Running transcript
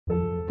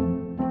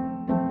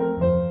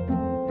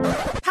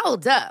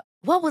Hold up.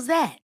 What was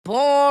that?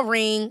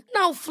 Boring.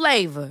 No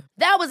flavor.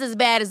 That was as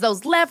bad as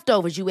those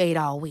leftovers you ate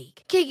all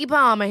week. Keke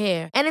Palmer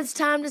here, and it's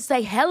time to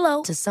say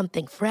hello to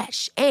something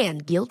fresh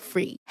and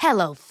guilt-free.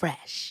 Hello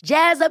Fresh.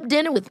 Jazz up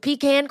dinner with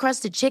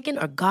pecan-crusted chicken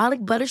or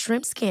garlic butter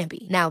shrimp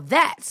scampi. Now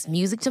that's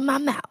music to my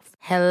mouth.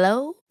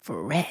 Hello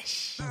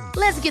Fresh.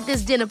 Let's get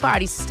this dinner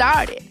party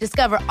started.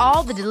 Discover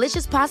all the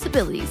delicious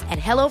possibilities at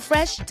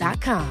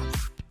hellofresh.com.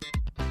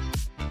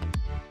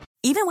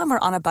 Even when we're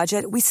on a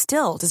budget, we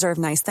still deserve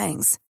nice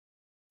things.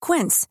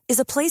 Quince is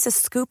a place to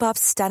scoop up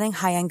stunning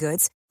high-end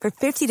goods for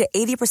 50 to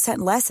 80%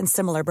 less than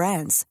similar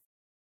brands.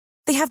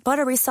 They have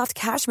buttery soft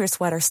cashmere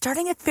sweaters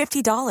starting at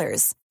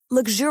 $50,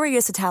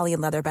 luxurious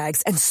Italian leather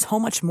bags, and so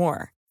much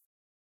more.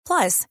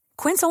 Plus,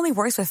 Quince only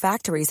works with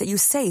factories that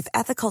use safe,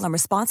 ethical, and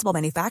responsible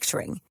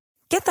manufacturing.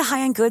 Get the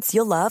high-end goods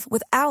you'll love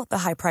without the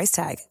high price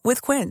tag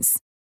with Quince.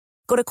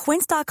 Go to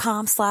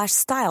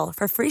quince.com/style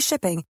for free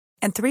shipping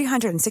and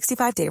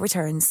 365-day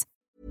returns.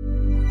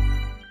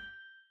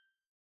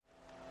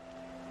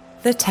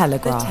 The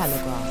Telegraph.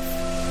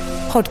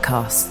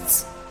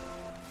 Podcasts.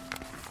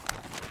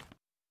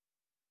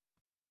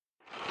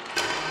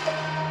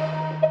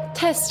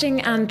 Testing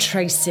and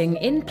tracing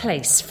in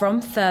place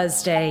from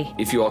Thursday.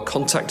 If you are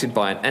contacted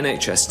by an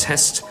NHS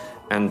test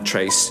and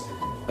trace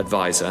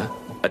advisor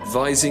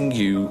advising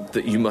you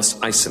that you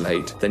must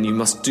isolate, then you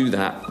must do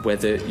that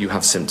whether you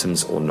have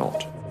symptoms or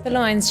not. The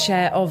lion's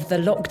share of the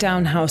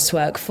lockdown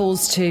housework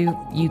falls to,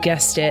 you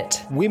guessed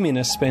it, women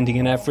are spending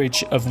an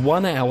average of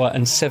 1 hour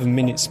and 7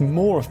 minutes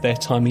more of their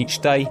time each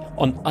day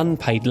on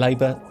unpaid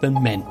labour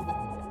than men.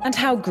 and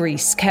how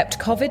Greece kept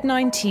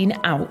COVID-19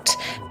 out.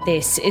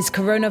 This is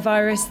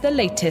Coronavirus, the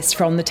latest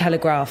from The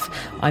Telegraph.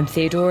 I'm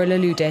Theodora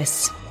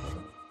Louloudis.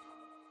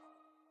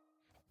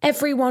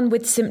 Everyone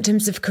with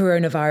symptoms of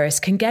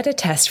coronavirus can get a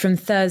test from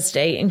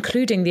Thursday,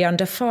 including the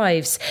under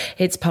fives.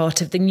 It's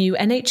part of the new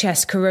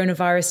NHS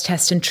coronavirus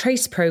test and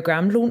trace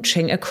programme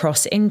launching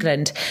across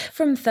England.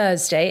 From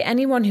Thursday,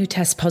 anyone who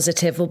tests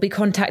positive will be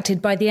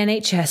contacted by the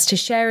NHS to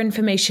share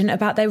information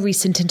about their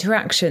recent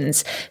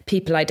interactions.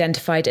 People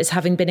identified as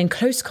having been in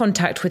close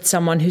contact with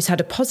someone who's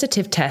had a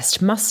positive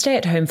test must stay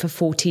at home for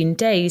 14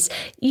 days,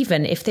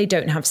 even if they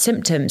don't have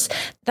symptoms.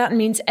 That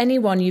means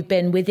anyone you've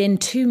been within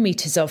 2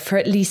 metres of for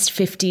at least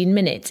 15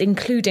 minutes,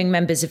 including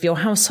members of your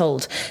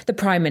household. The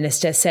Prime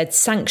Minister said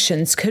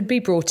sanctions could be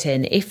brought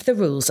in if the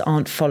rules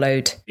aren't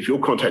followed. If you're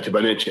contacted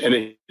by an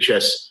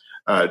NHS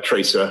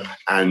tracer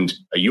and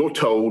you're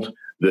told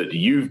that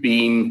you've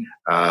been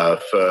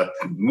for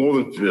more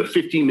than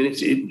 15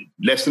 minutes,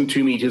 less than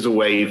 2 meters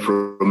away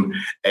from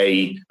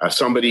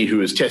somebody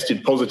who has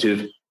tested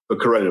positive for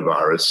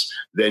coronavirus,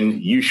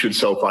 then you should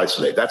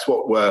self-isolate. That's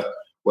what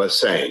we're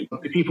saying.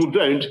 If people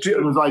don't,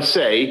 as I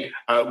say,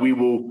 we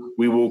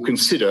will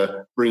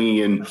consider bringing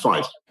in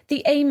fines.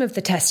 The aim of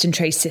the test and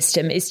trace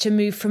system is to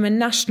move from a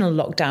national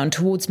lockdown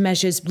towards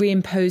measures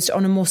reimposed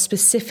on a more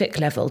specific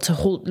level to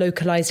halt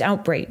localised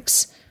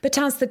outbreaks. But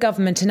as the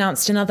government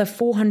announced another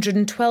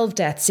 412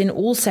 deaths in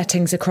all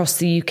settings across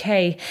the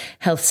UK,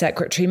 Health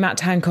Secretary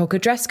Matt Hancock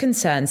addressed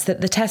concerns that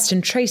the test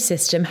and trace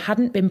system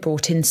hadn't been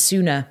brought in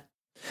sooner.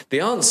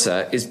 The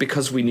answer is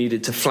because we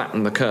needed to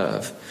flatten the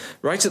curve.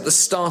 Right at the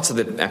start of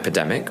the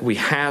epidemic, we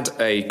had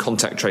a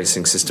contact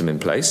tracing system in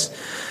place.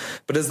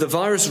 But as the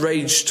virus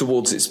raged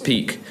towards its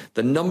peak,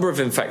 the number of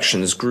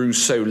infections grew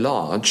so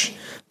large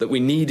that we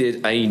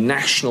needed a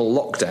national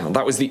lockdown.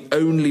 That was the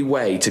only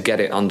way to get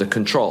it under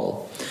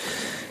control.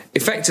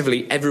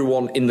 Effectively,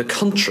 everyone in the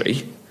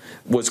country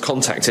was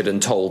contacted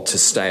and told to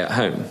stay at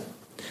home.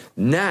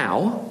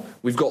 Now,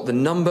 we've got the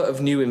number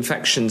of new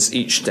infections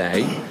each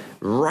day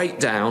right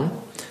down,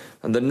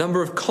 and the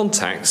number of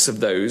contacts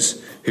of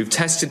those who've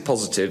tested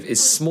positive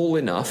is small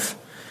enough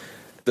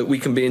that we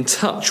can be in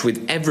touch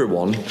with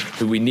everyone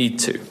who we need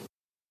to.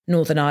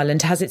 Northern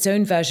Ireland has its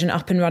own version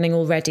up and running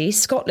already.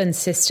 Scotland's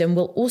system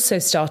will also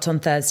start on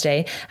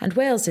Thursday, and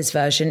Wales's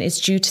version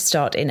is due to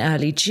start in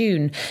early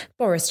June.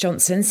 Boris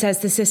Johnson says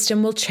the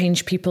system will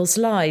change people's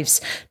lives,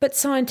 but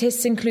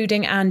scientists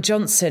including Anne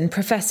Johnson,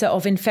 Professor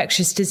of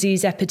Infectious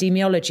Disease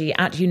Epidemiology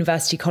at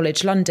University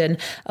College London,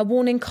 are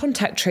warning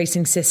contact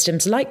tracing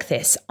systems like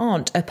this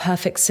aren't a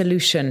perfect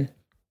solution.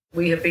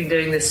 We have been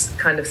doing this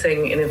kind of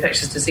thing in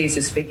infectious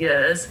diseases for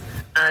years,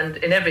 and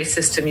in every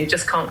system you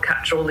just can't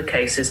capture all the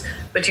cases.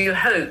 But you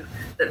hope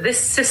that this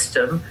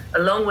system,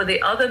 along with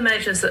the other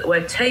measures that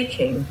we're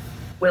taking,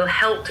 will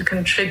help to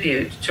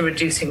contribute to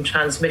reducing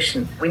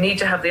transmission. We need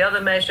to have the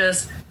other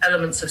measures,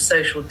 elements of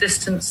social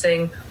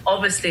distancing,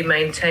 obviously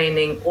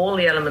maintaining all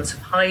the elements of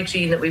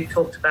hygiene that we've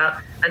talked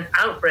about, and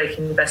outbreak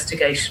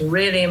investigation,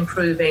 really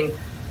improving,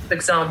 for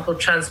example,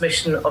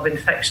 transmission of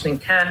infection in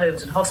care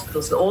homes and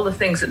hospitals, and all the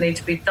things that need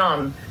to be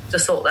done to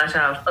sort that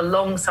out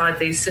alongside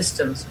these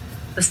systems.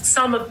 The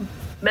sum of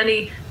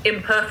many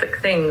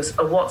imperfect things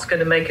are what's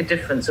going to make a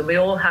difference, and we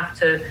all have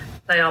to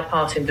play our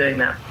part in doing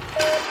that.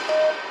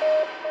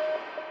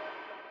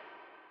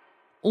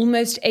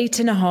 Almost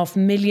 8.5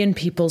 million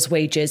people's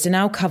wages are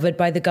now covered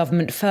by the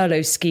government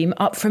furlough scheme,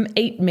 up from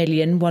 8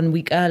 million 1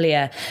 week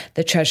earlier.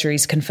 The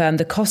Treasury's confirmed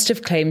the cost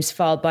of claims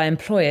filed by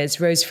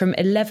employers rose from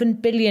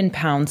 £11 billion to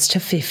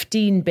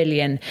 £15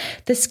 billion.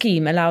 The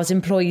scheme allows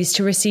employees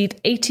to receive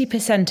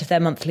 80% of their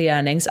monthly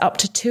earnings, up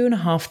to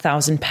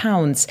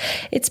 £2,500.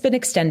 It's been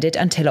extended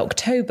until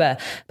October,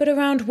 but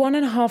around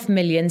 1.5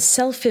 million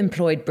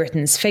self-employed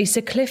Britons face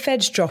a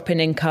cliff-edge drop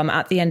in income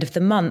at the end of the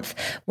month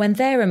when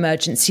their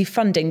emergency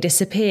funding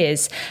disappears.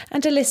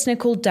 And a listener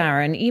called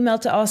Darren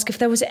emailed to ask if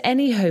there was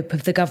any hope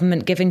of the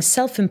government giving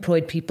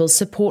self-employed people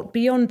support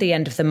beyond the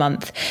end of the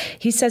month.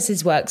 He says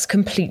his work's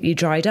completely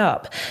dried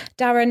up.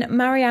 Darren,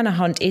 Mariana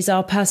Hunt is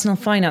our personal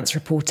finance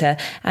reporter,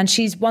 and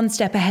she's one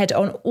step ahead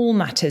on all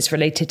matters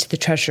related to the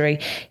Treasury.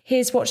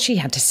 Here's what she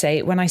had to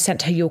say when I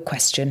sent her your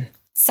question.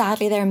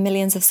 Sadly, there are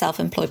millions of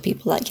self-employed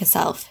people like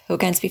yourself who are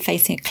going to be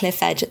facing a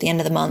cliff edge at the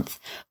end of the month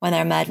when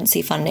their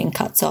emergency funding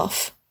cuts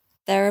off.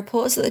 There are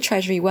reports that the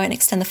Treasury won't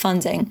extend the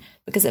funding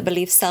because it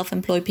believes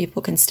self-employed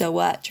people can still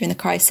work during the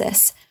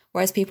crisis,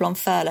 whereas people on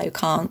furlough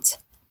can't.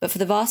 But for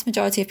the vast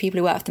majority of people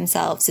who work for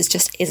themselves, this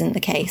just isn't the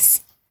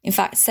case. In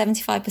fact,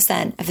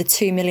 75% of the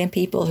 2 million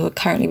people who are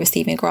currently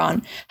receiving a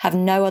grant have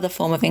no other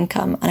form of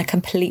income and are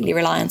completely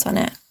reliant on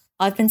it.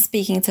 I've been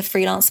speaking to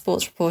freelance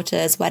sports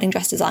reporters, wedding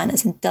dress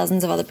designers, and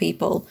dozens of other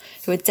people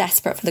who are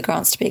desperate for the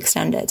grants to be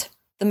extended.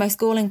 The most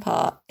galling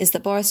part is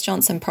that Boris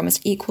Johnson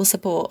promised equal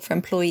support for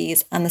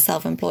employees and the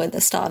self-employed at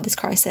the start of this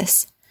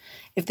crisis.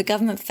 If the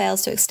government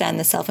fails to extend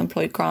the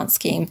self-employed grant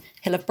scheme,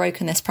 he'll have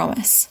broken this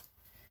promise.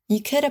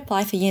 You could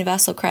apply for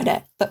universal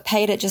credit, but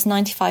paid at just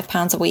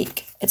 £95 a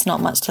week. It's not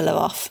much to live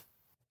off.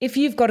 If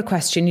you've got a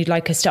question you'd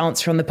like us to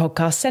answer on the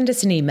podcast, send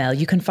us an email.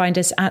 You can find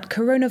us at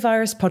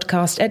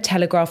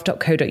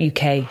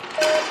coronaviruspodcast@telegraph.co.uk.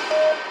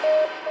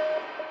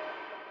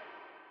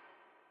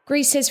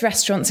 Greece's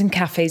restaurants and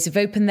cafes have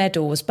opened their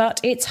doors, but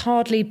it's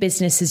hardly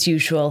business as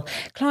usual.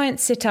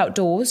 Clients sit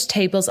outdoors,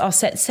 tables are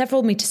set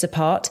several metres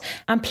apart,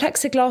 and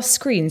plexiglass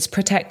screens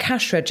protect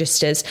cash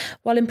registers,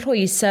 while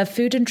employees serve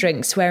food and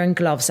drinks wearing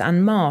gloves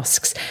and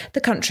masks.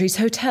 The country's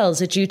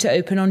hotels are due to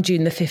open on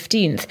June the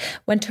 15th,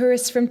 when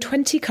tourists from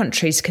 20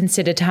 countries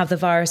considered to have the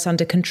virus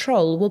under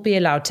control will be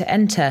allowed to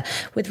enter,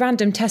 with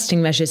random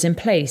testing measures in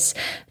place.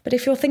 But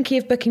if you're thinking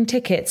of booking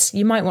tickets,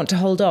 you might want to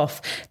hold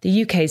off.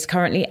 The UK is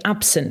currently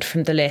absent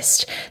from the list.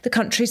 The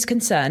country's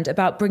concerned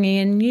about bringing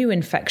in new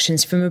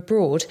infections from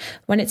abroad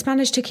when it's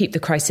managed to keep the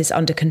crisis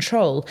under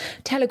control.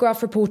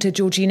 Telegraph reporter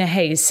Georgina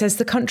Hayes says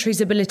the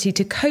country's ability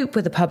to cope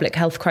with a public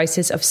health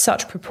crisis of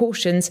such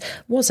proportions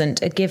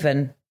wasn't a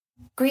given.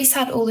 Greece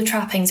had all the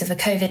trappings of a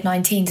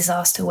COVID-19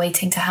 disaster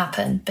waiting to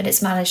happen, but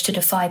it's managed to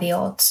defy the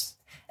odds.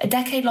 A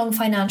decade-long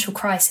financial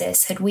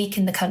crisis had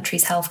weakened the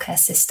country's healthcare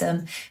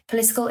system,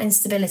 political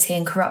instability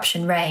and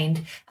corruption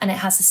reigned, and it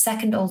has the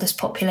second oldest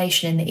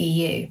population in the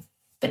EU.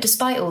 But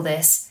despite all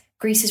this,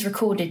 Greece has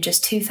recorded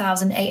just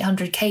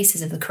 2,800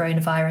 cases of the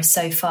coronavirus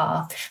so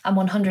far and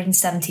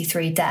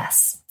 173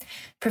 deaths.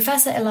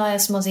 Professor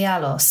Elias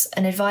Mosialos,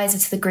 an advisor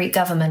to the Greek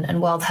government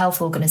and World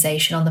Health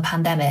Organization on the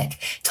pandemic,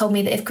 told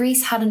me that if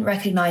Greece hadn't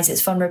recognised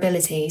its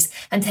vulnerabilities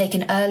and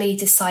taken early,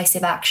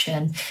 decisive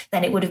action,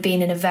 then it would have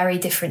been in a very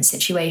different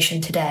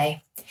situation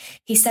today.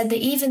 He said that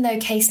even though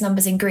case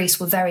numbers in Greece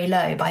were very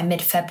low by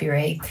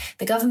mid-February,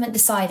 the government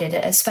decided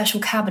at a special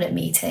cabinet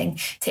meeting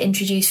to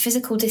introduce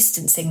physical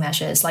distancing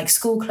measures like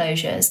school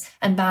closures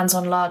and bans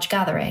on large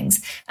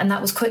gatherings, and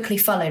that was quickly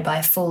followed by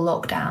a full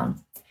lockdown.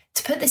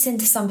 To put this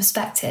into some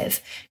perspective,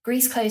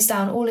 Greece closed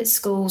down all its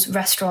schools,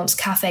 restaurants,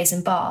 cafes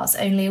and bars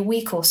only a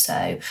week or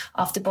so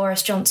after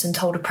Boris Johnson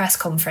told a press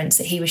conference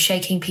that he was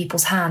shaking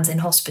people's hands in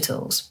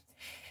hospitals.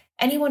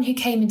 Anyone who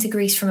came into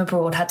Greece from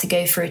abroad had to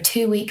go through a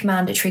 2-week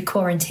mandatory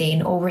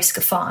quarantine or risk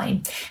a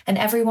fine, and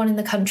everyone in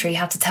the country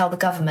had to tell the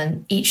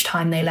government each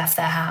time they left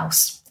their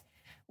house.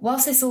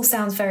 Whilst this all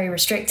sounds very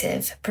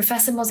restrictive,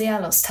 Professor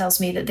Mosialos tells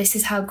me that this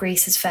is how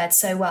Greece has fared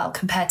so well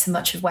compared to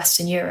much of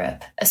Western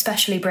Europe,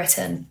 especially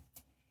Britain.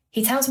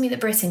 He tells me that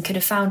Britain could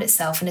have found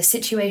itself in a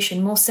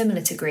situation more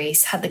similar to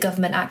Greece had the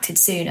government acted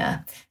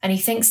sooner, and he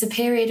thinks the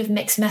period of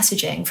mixed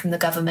messaging from the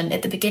government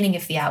at the beginning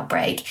of the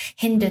outbreak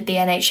hindered the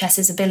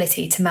NHS's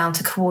ability to mount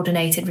a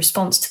coordinated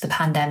response to the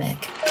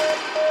pandemic.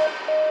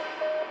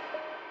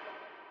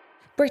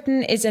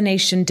 Britain is a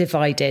nation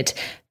divided.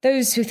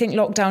 Those who think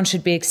lockdown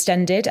should be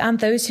extended and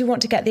those who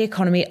want to get the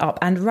economy up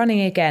and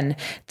running again.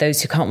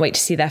 Those who can't wait to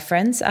see their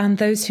friends and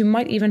those who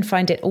might even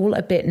find it all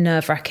a bit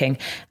nerve-wracking.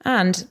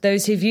 And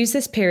those who've used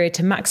this period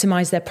to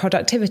maximise their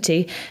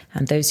productivity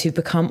and those who've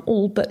become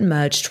all but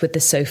merged with the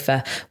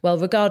sofa. Well,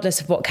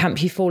 regardless of what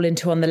camp you fall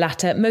into on the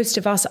latter, most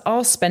of us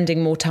are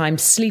spending more time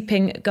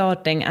sleeping,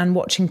 gardening and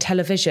watching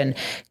television.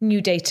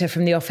 New data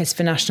from the Office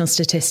for National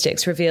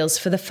Statistics reveals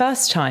for the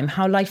first time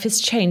how life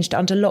has changed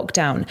under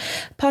lockdown.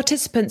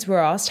 Participants were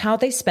asked how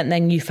they spent their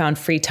newfound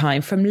free time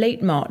from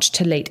late March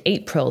to late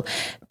April.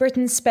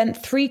 Britons spent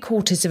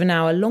 3/4 of an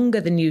hour longer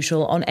than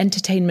usual on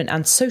entertainment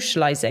and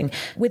socialising,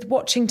 with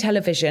watching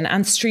television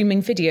and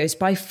streaming videos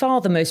by far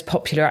the most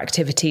popular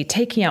activity,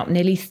 taking out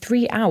nearly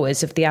 3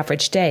 hours of the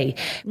average day.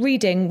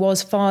 Reading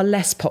was far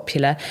less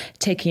popular,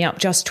 taking up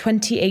just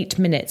 28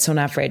 minutes on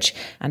average,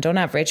 and on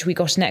average we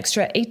got an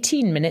extra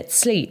 18 minutes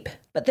sleep.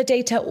 But the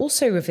data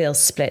also reveals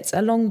splits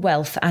along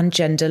wealth and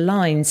gender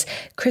lines.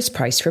 Chris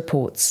Price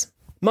reports.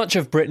 Much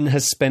of Britain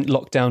has spent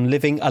lockdown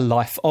living a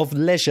life of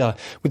leisure,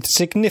 with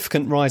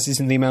significant rises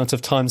in the amount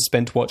of time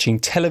spent watching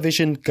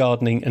television,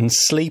 gardening and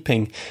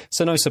sleeping.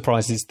 So no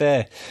surprises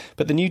there.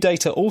 But the new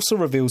data also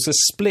reveals a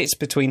split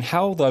between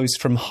how those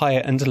from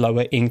higher and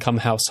lower income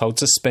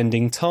households are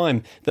spending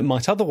time that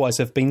might otherwise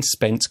have been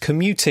spent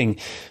commuting.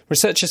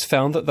 Researchers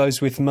found that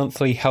those with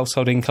monthly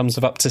household incomes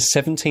of up to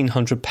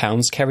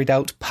 £1,700 carried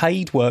out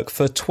paid work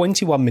for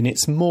 21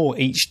 minutes more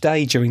each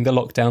day during the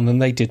lockdown than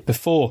they did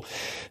before.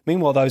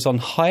 Meanwhile, those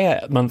on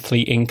higher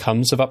monthly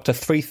incomes of up to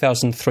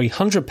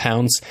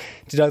 £3,300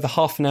 did over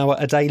half an hour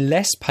a day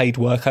less paid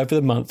work over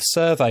the month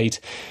surveyed.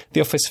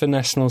 The Office for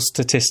National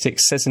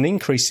Statistics says an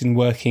increase in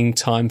working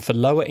time for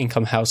lower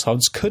income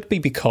households could be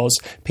because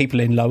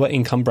people in lower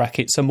income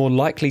brackets are more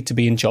likely to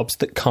be in jobs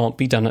that can't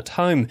be done at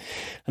home.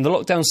 And the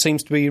lockdown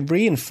seems to be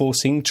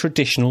reinforcing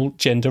traditional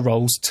gender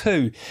roles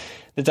too.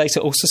 The data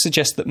also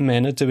suggests that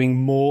men are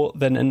doing more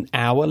than an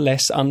hour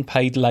less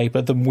unpaid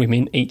labour than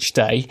women each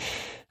day.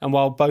 And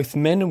while both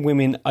men and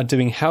women are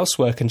doing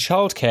housework and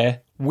childcare,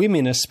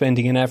 women are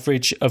spending an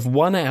average of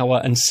 1 hour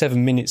and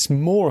 7 minutes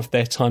more of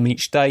their time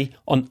each day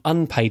on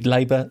unpaid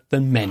labour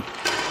than men.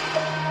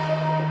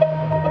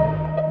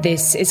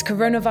 This is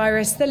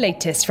Coronavirus, the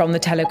latest from The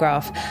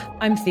Telegraph.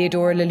 I'm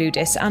Theodora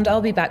Louloudis and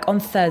I'll be back on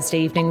Thursday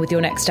evening with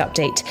your next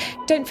update.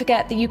 Don't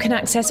forget that you can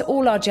access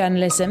all our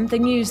journalism, the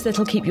news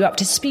that'll keep you up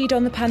to speed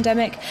on the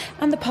pandemic,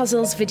 and the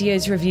puzzles,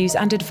 videos, reviews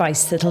and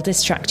advice that'll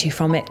distract you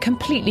from it,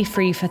 completely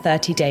free for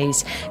 30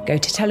 days. Go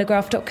to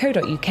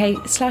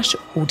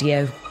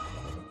telegraph.co.uk/audio.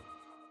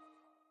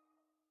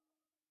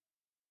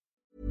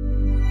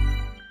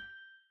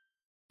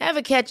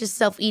 Ever catch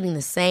yourself eating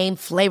the same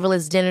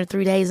flavourless dinner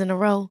 3 days in a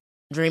row?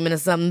 Dreaming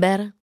of something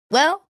better?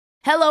 Well,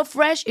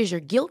 HelloFresh is your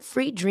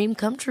guilt-free dream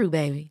come true,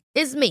 baby.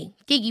 It's me,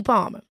 Keke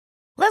Palmer.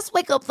 Let's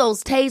wake up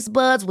those taste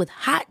buds with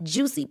hot,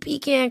 juicy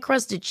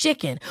pecan-crusted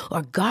chicken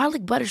or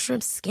garlic butter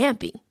shrimp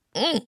scampi.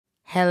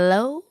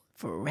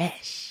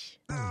 HelloFresh.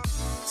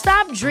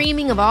 Stop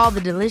dreaming of all the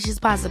delicious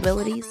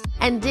possibilities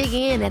and dig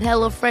in at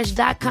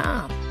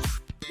HelloFresh.com.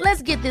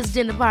 Let's get this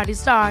dinner party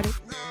started.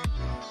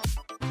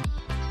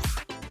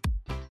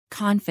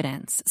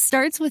 Confidence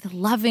starts with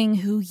loving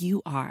who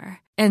you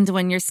are. And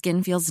when your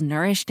skin feels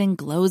nourished and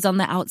glows on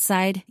the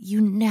outside, you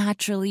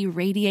naturally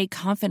radiate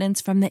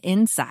confidence from the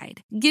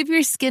inside. Give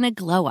your skin a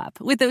glow up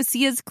with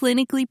Osea's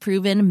clinically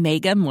proven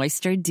Mega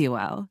Moisture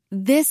Duo.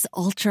 This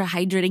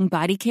ultra-hydrating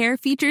body care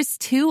features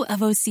 2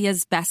 of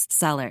Osea's best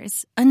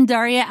sellers,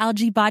 Undaria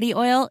Algae Body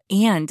Oil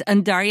and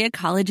Undaria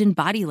Collagen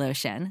Body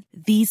Lotion.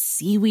 These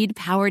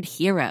seaweed-powered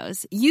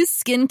heroes use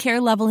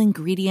skincare-level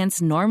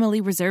ingredients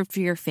normally reserved for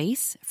your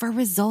face for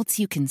results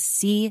you can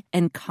see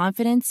and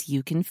confidence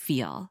you can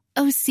feel.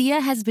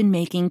 Osea has been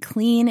making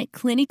clean,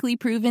 clinically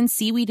proven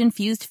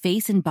seaweed-infused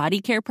face and body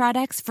care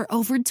products for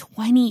over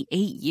 28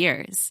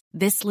 years.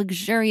 This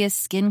luxurious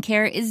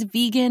skincare is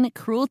vegan,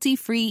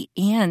 cruelty-free,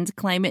 and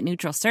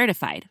climate-neutral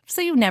certified,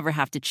 so you never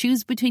have to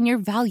choose between your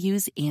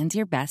values and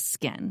your best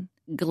skin.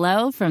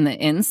 Glow from the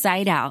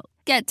inside out.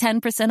 Get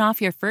 10%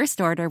 off your first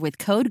order with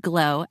code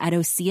GLOW at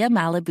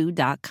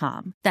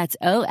OseaMalibu.com. That's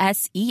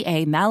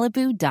OSEA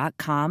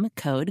Malibu.com,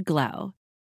 code GLOW.